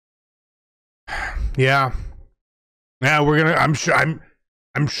Yeah. Yeah, we're gonna. I'm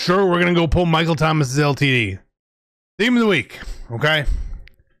sure we're gonna go pull Michael Thomas's LTD. Team of the week. Okay.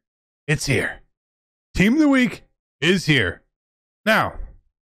 It's here. Team of the week is here. Now,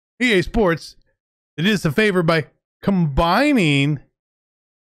 EA Sports, it is a favor by combining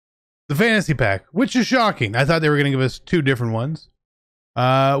the fantasy pack, which is shocking. I thought they were going to give us two different ones,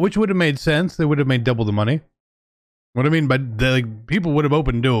 which would have made sense. They would have made double the money. What I mean by people would have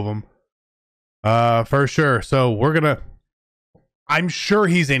opened two of them, for sure. So we're gonna. I'm sure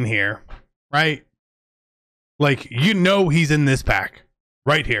he's in here, right? Like, you know, he's in this pack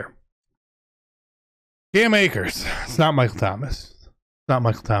right here. Cam Akers. It's not Michael Thomas. It's not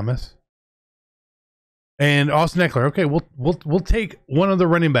Michael Thomas. And Austin Eckler. Okay, we'll take one of the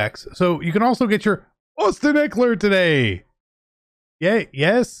running backs. So you can also get your Austin Eckler today. Yeah,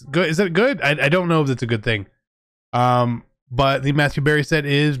 yes. Good. Is that good? I don't know if that's a good thing. But the Matthew Berry set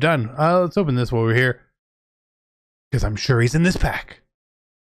is done. Let's open this while we're here, because I'm sure he's in this pack.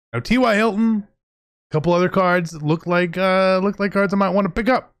 Now T.Y. Hilton, a couple other cards look like cards I might want to pick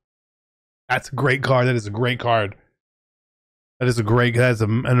up. That's a great card. That is a great card. That's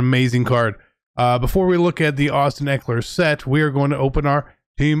an amazing card. Before we look at the Austin Eckler set, we are going to open our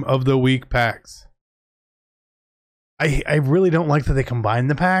Team of the Week packs. I really don't like that they combine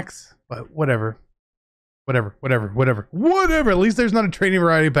the packs, but whatever. Whatever. At least there's not a training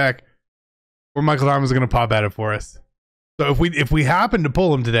variety pack where Michael Thomas is going to pop at it for us. So if we happen to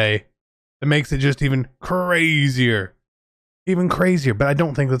pull him today, it makes it just even crazier. But I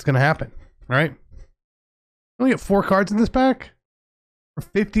don't think that's going to happen. Right? We only get 4 cards in this pack for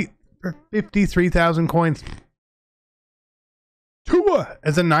 53,000 coins. Tua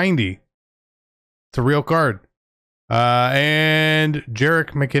as a 90. It's a real card. And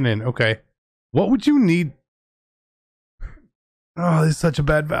Jerick McKinnon. Okay. What would you need? Oh, this is such a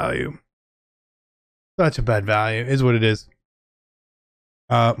bad value. Such a bad value is what it is.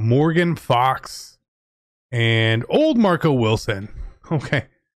 Morgan Fox and old Marco Wilson. Okay.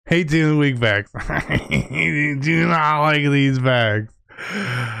 Hate Team of the Week bags. Do not like these bags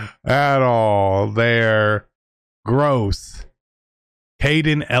at all. They're gross.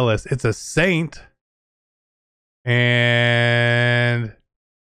 Caden Ellis. It's a Saint. And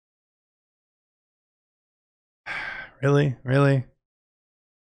really?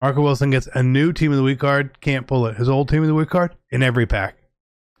 Marco Wilson gets a new Team of the Week card. Can't pull it. His old Team of the Week card in every pack.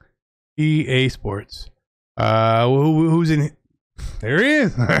 EA Sports. Who's in? There he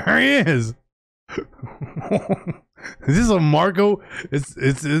is. There he is. Is this a Marco? This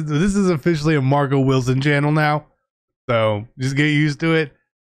is officially a Marco Wilson channel now. So just get used to it,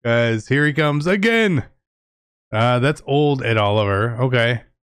 because here he comes again. That's old Ed Oliver. Okay.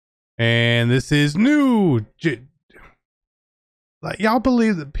 And this is new. Like, y'all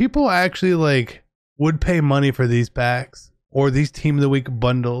believe that people actually would pay money for these packs or these Team of the Week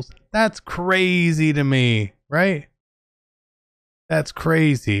bundles? That's crazy to me, right? That's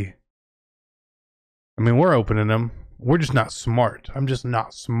crazy. I mean, we're opening them. We're just not smart. I'm just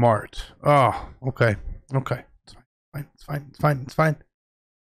not smart. Oh, okay. It's fine.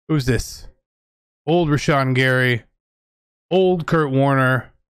 Who's this? Old Rashawn Gary. Old Kurt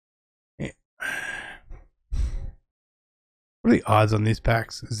Warner. What are the odds on these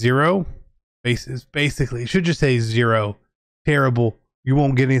packs? 0? Basically, it should just say 0. Terrible. You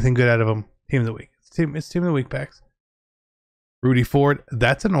won't get anything good out of them. Team of the Week. It's Team of the Week packs. Rudy Ford.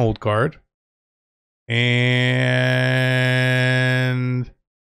 That's an old card. And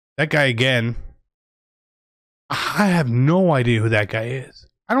that guy again. I have no idea who that guy is.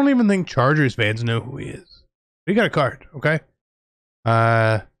 I don't even think Chargers fans know who he is. But he got a card. Okay.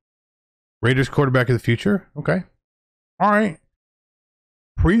 Raiders quarterback of the future. Okay. All right.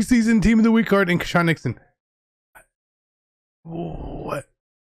 Preseason Team of the Week card and Keshawn Nixon. What?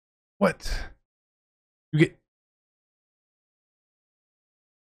 You get.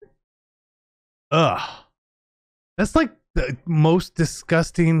 Ugh. That's like the most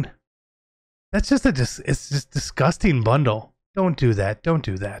disgusting. That's just it's just disgusting bundle. Don't do that.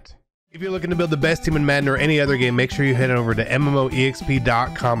 If you're looking to build the best team in Madden or any other game, make sure you head over to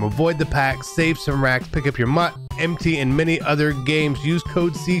MMOEXP.com. Avoid the packs, save some racks, pick up your MUT, MT, and many other games. Use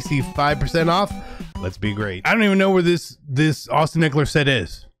code CC 5% off. Let's be great. I don't even know where this Austin Eckler set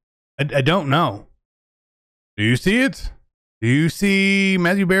is. I don't know. Do you see it? Do you see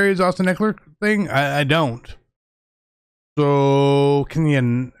Matthew Berry's Austin Eckler thing? I don't. So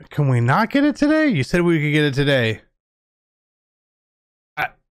can we not get it today? You said we could get it today.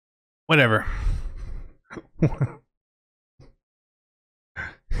 Whatever.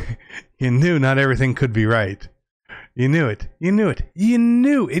 You knew not everything could be right. You knew it. You knew it. You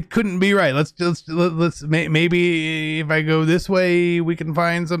knew it couldn't be right. Let's maybe if I go this way, we can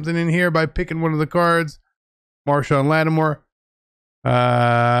find something in here by picking one of the cards. Marshawn Lattimore.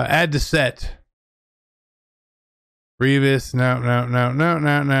 Add to set. Revis. No.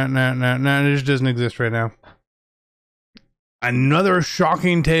 It just doesn't exist right now. Another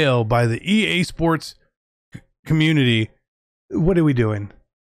shocking tale by the EA Sports community. What are we doing?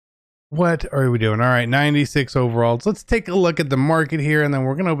 What are we doing? All right, 96 overall. So let's take a look at the market here, and then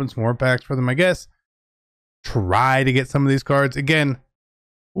we're going to open some more packs for them, I guess. Try to get some of these cards. Again,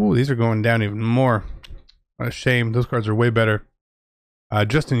 ooh, these are going down even more. What a shame. Those cards are way better.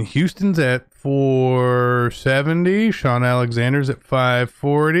 Justin Houston's at 470. Sean Alexander's at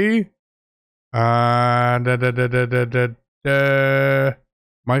 540.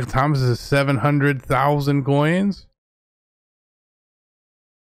 Michael Thomas is 700,000 coins.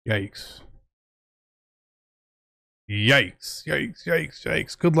 Yikes.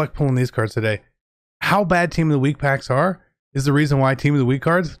 Yikes. Good luck pulling these cards today. How bad Team of the Week packs are is the reason why Team of the Week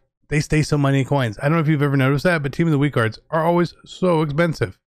cards, they stay so many coins. I don't know if you've ever noticed that, but Team of the Week cards are always so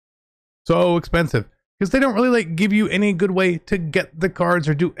expensive. So expensive. Because they don't really like give you any good way to get the cards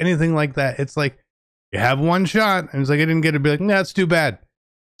or do anything like that. It's like you have one shot and it's like I didn't get it, be like, nah, it's too bad.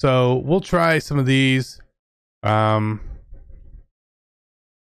 So we'll try some of these. I'm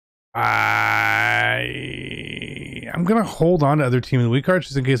gonna hold on to other Team of the Week cards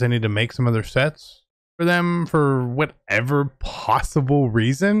just in case I need to make some other sets for them for whatever possible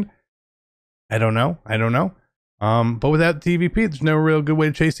reason. I don't know. But without TVP, there's no real good way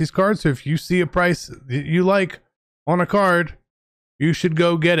to chase these cards. So if you see a price that you like on a card, you should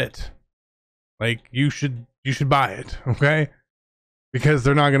go get it. Like you should buy it, okay? Because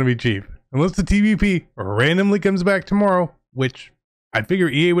they're not gonna be cheap unless the TVP randomly comes back tomorrow, which I figure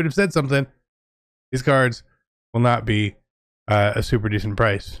EA would have said something. These cards will not be a super decent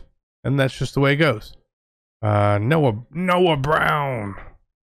price, and that's just the way it goes. Noah Brown.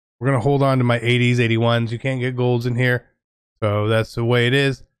 We're gonna hold on to my 80s, 81s. You can't get golds in here, so that's the way it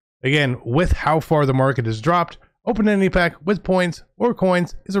is. Again, with how far the market has dropped, opening any pack with points or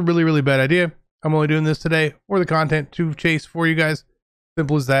coins is a really, really bad idea. I'm only doing this today for the content to chase for you guys.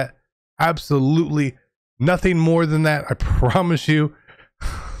 Simple as that. Absolutely nothing more than that. I promise you.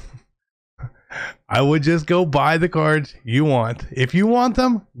 I would just go buy the cards you want. If you want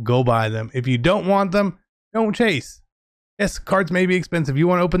them, go buy them. If you don't want them, don't chase. Yes, cards may be expensive. You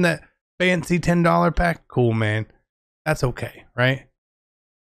want to open that fancy $10 pack? Cool, man. That's okay, right?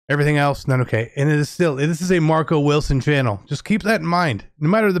 Everything else, not okay. And it is still, this is a Marco Wilson channel. Just keep that in mind. No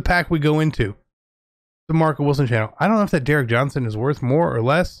matter the pack we go into, the Marco Wilson channel. I don't know if that Derek Johnson is worth more or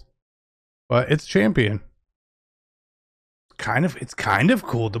less, but it's champion. It's kind of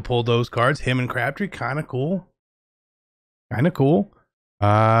cool to pull those cards. Him and Crabtree, kind of cool.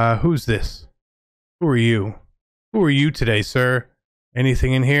 Who's this? Who are you? Who are you today, sir?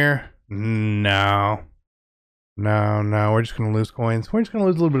 Anything in here? No. We're just gonna lose coins. We're just gonna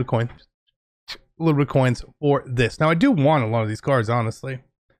lose a little bit of coins. A little bit of coins for this. Now I do want a lot of these cards, honestly.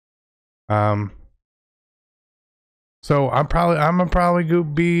 So I'm probably gonna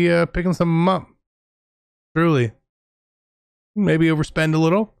be picking some up. Truly. Maybe overspend a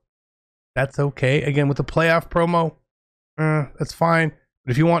little. That's okay. Again, with the playoff promo, that's fine.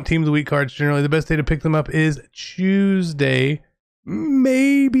 But if you want Team of the Week cards, generally the best day to pick them up is Tuesday.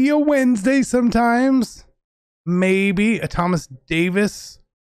 Maybe a Wednesday sometimes. Maybe a Thomas Davis.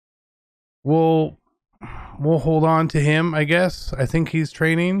 We'll hold on to him, I guess. I think he's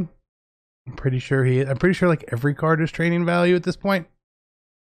training. I'm pretty sure like every card is training value at this point.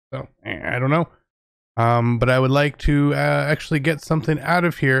 So I don't know. But I would like to actually get something out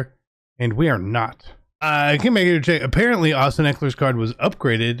of here, and we are not. I can make it a check. Apparently, Austin Eckler's card was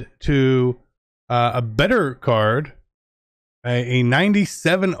upgraded to a better card, a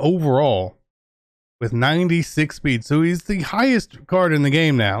 97 overall with 96 speed. So he's the highest card in the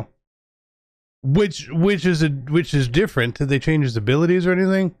game now. Which is different. Did they change his abilities or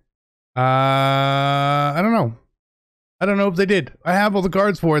anything? I don't know. I don't know if they did. I have all the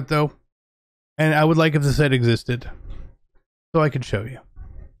cards for it though. And I would like if the set existed so I could show you.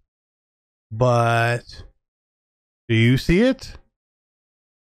 But do you see it?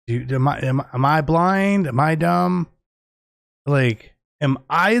 Am I blind? Am I dumb? Like, am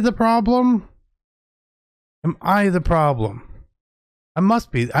I the problem? Am I the problem? I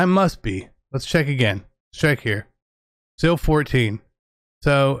must be. Let's check again. Let's check here. Still 14.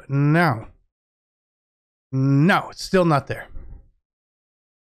 So no, it's still not there.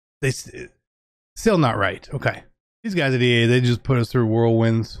 Still not right. Okay. These guys at EA, they just put us through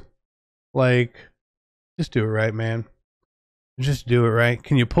whirlwinds. Like, Just do it right, man. Just do it right.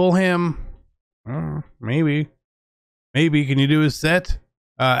 Can you pull him? Maybe. Maybe. Can you do his set?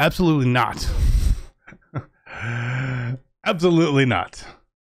 Absolutely not. Absolutely not.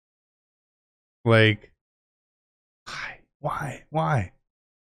 Like, why? I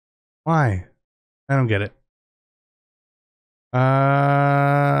don't get it.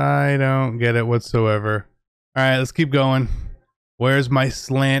 I don't get it whatsoever. All right, let's keep going. Where's my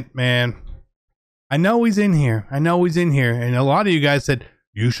slant, man? I know he's in here. And a lot of you guys said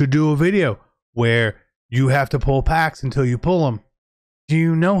you should do a video where you have to pull packs until you pull them. Do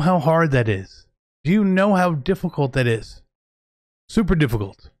you know how hard that is? Do you know how difficult that is? Super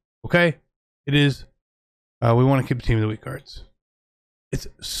difficult. Okay? It is. We want to keep the Team of the Week cards. It's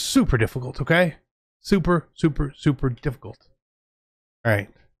super difficult, okay? Super difficult. All right.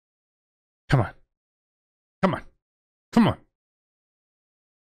 Come on.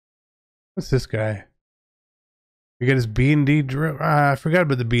 What's this guy? We got his B&D drill. I forgot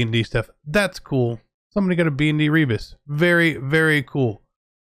about the B&D stuff. That's cool. Somebody got a B&D Rebus. Very cool.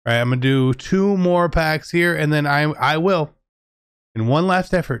 All right, I'm going to do 2 more packs here, and then I will, in one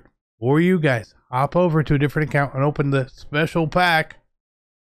last effort for you guys, hop over to a different account and open the special pack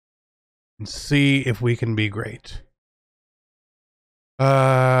and see if we can be great.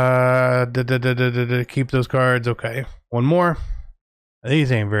 Keep those cards. Okay. One more.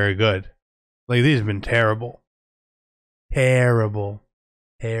 These ain't very good. Like, these have been terrible. Terrible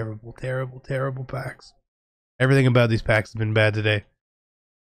packs. Everything about these packs has been bad today.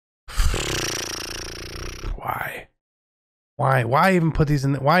 Why even put these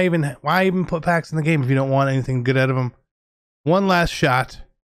in? Why even put packs in the game if you don't want anything good out of them? One last shot.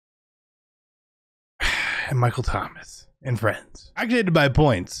 And Michael Thomas and friends. I actually had to buy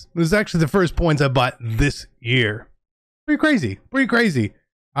points. This is actually the first points I bought this year. Pretty crazy.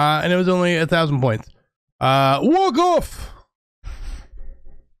 And it was only 1,000 points. Walk off.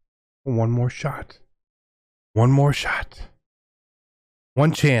 One more shot. One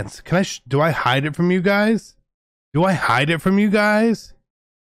chance. Do I hide it from you guys? Will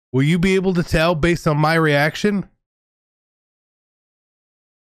you be able to tell based on my reaction?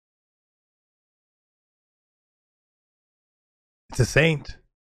 It's a saint.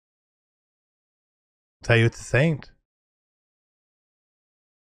 I'll tell you, it's a saint.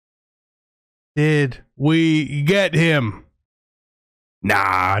 Did we get him?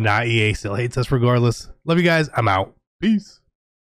 Nah, EA still hates us regardless. Love you guys. I'm out. Peace.